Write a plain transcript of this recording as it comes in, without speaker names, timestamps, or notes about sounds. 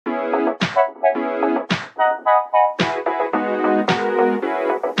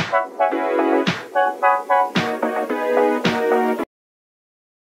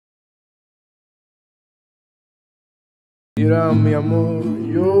Mira mi amor,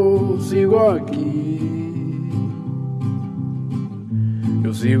 yo sigo aquí,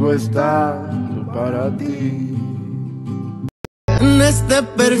 yo sigo estando para ti. En este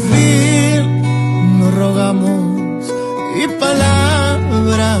perfil nos rogamos y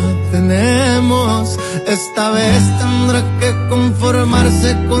palabra tenemos. Esta vez tendrá que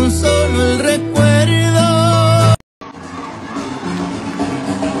conformarse con solo el recuerdo.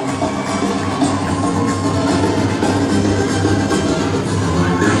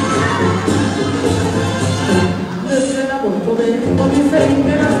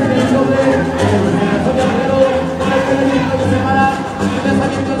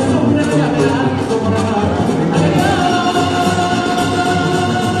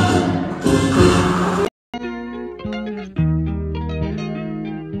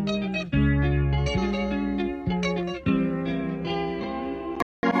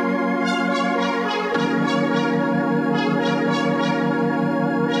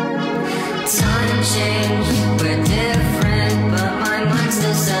 We're different, but my mind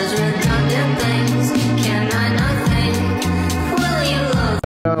still says redundant things. Can I not think? Will you love?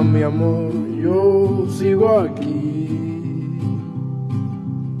 Mi amor, yo sigo aquí,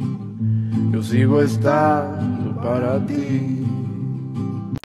 yo sigo estando para ti.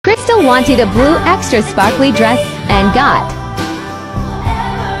 Crystal wanted a blue extra sparkly dress and got.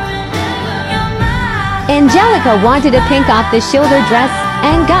 Angelica wanted a pink off-the-shoulder dress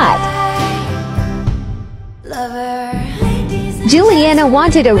and got. Juliana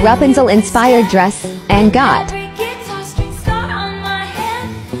wanted a Rapunzel-inspired dress and got.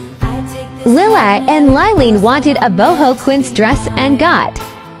 Lila and Lilene wanted a boho quince dress and got.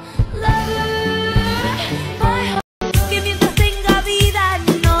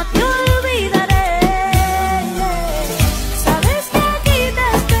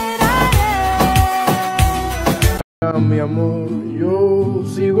 Mi amor, yo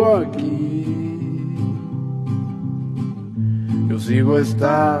sigo aquí, yo sigo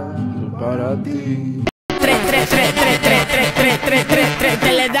estando para ti.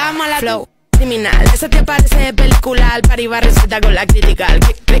 Te le damos la flow criminal. Eso te parece de película, al party va receta con la critical.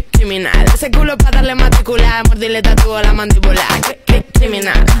 Criminal, ese culo para darle matricular, mordirle tatuo a la mandíbula.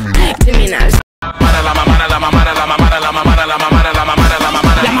 Criminal, criminal. Mamara, la mamara, la mamara, la mamara, la mamara, la mamara, la mamara, la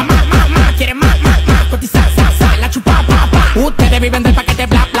mamara. La mamá, quiere más, cotizar, la chupa, pa. Ustedes viven del paquete,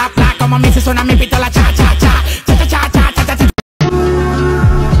 bla, bla, bla. Como a mí se suena mi pistola, cha, cha, cha. Cha, cha, cha, cha, cha, cha.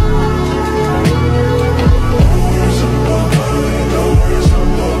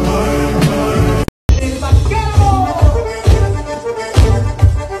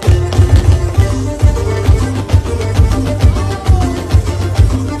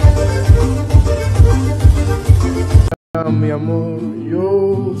 Mi amor,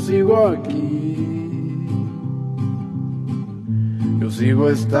 yo sigo aquí, yo sigo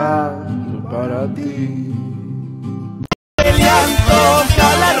estando para ti. Elian toca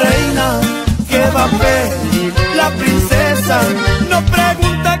a la reina, que va a pedir la princesa. No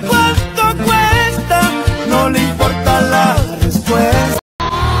pregunta cuánto cuesta, no le importa la respuesta.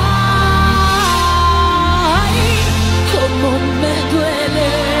 Ay, cómo me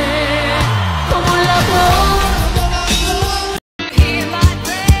duele, como la voz.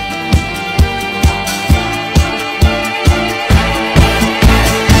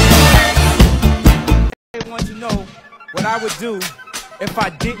 Want to know what I would do if I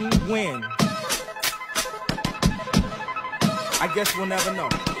didn't win? I guess we'll never know.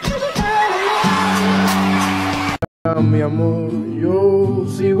 Mi amor, yo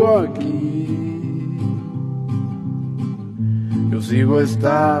sigo aquí, yo sigo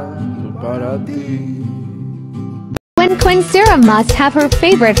estando para ti. When Quinceañera must have her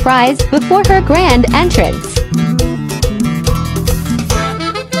favorite fries before her grand entrance.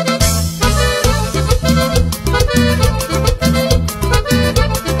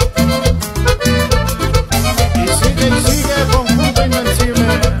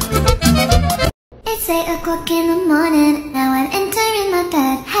 It's 8 o'clock in the morning, now I'm entering my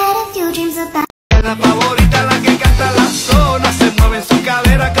bed. Had a few dreams about. La favorita, la que canta la sola, se mueve en su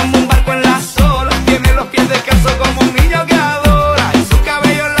cadera como un barco en la sola. Tiene los pies descalzos como un niño que adora, y sus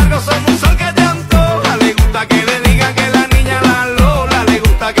cabellos largos son un sol que te antoja. Le gusta que le digan que la niña la Lola, le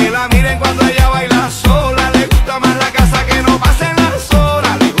gusta que la miren cuando ella baila sola. Le gusta más la casa que no pasen las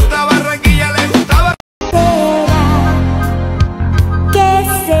horas, le gusta Barranquilla, le gusta ¿Qué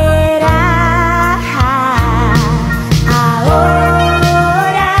será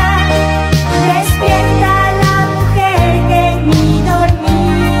ahora? Despierta la mujer que ni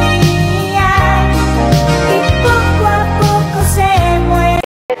dormía y poco a poco se muere.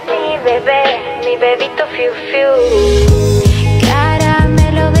 Mi bebé, mi bebito fiu fiu.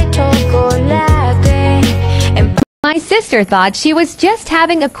 sister thought she was just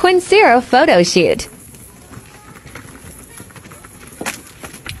having a Quinceañera photo shoot.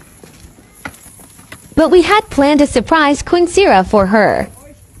 But we had planned a surprise Quinceañera for her.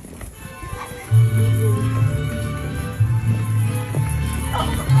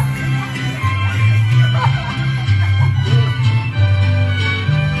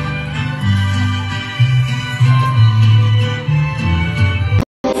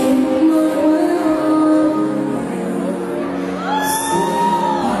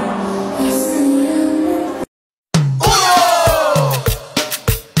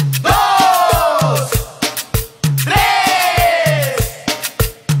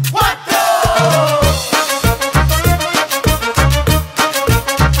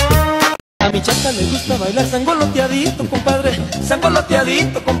 Le gusta bailar sangoloteadito, compadre,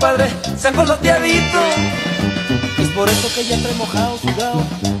 sangoloteadito, compadre, sangoloteadito. Es por eso que ella trae mojado, sudado,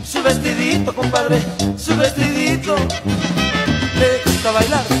 su vestidito, compadre, su vestidito. Le gusta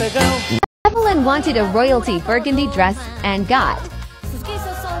bailar pegado. Evelyn wanted a royalty burgundy dress and got.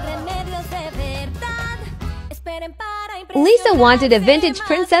 Lisa wanted a vintage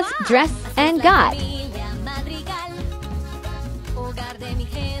princess dress and got.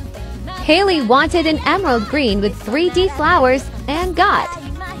 Haley wanted an emerald green with 3D flowers and got.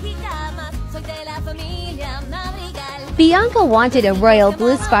 Bianca wanted a royal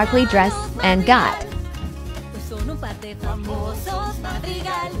blue sparkly dress and got.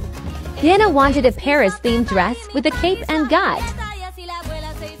 Diana wanted a Paris-themed dress with a cape and got.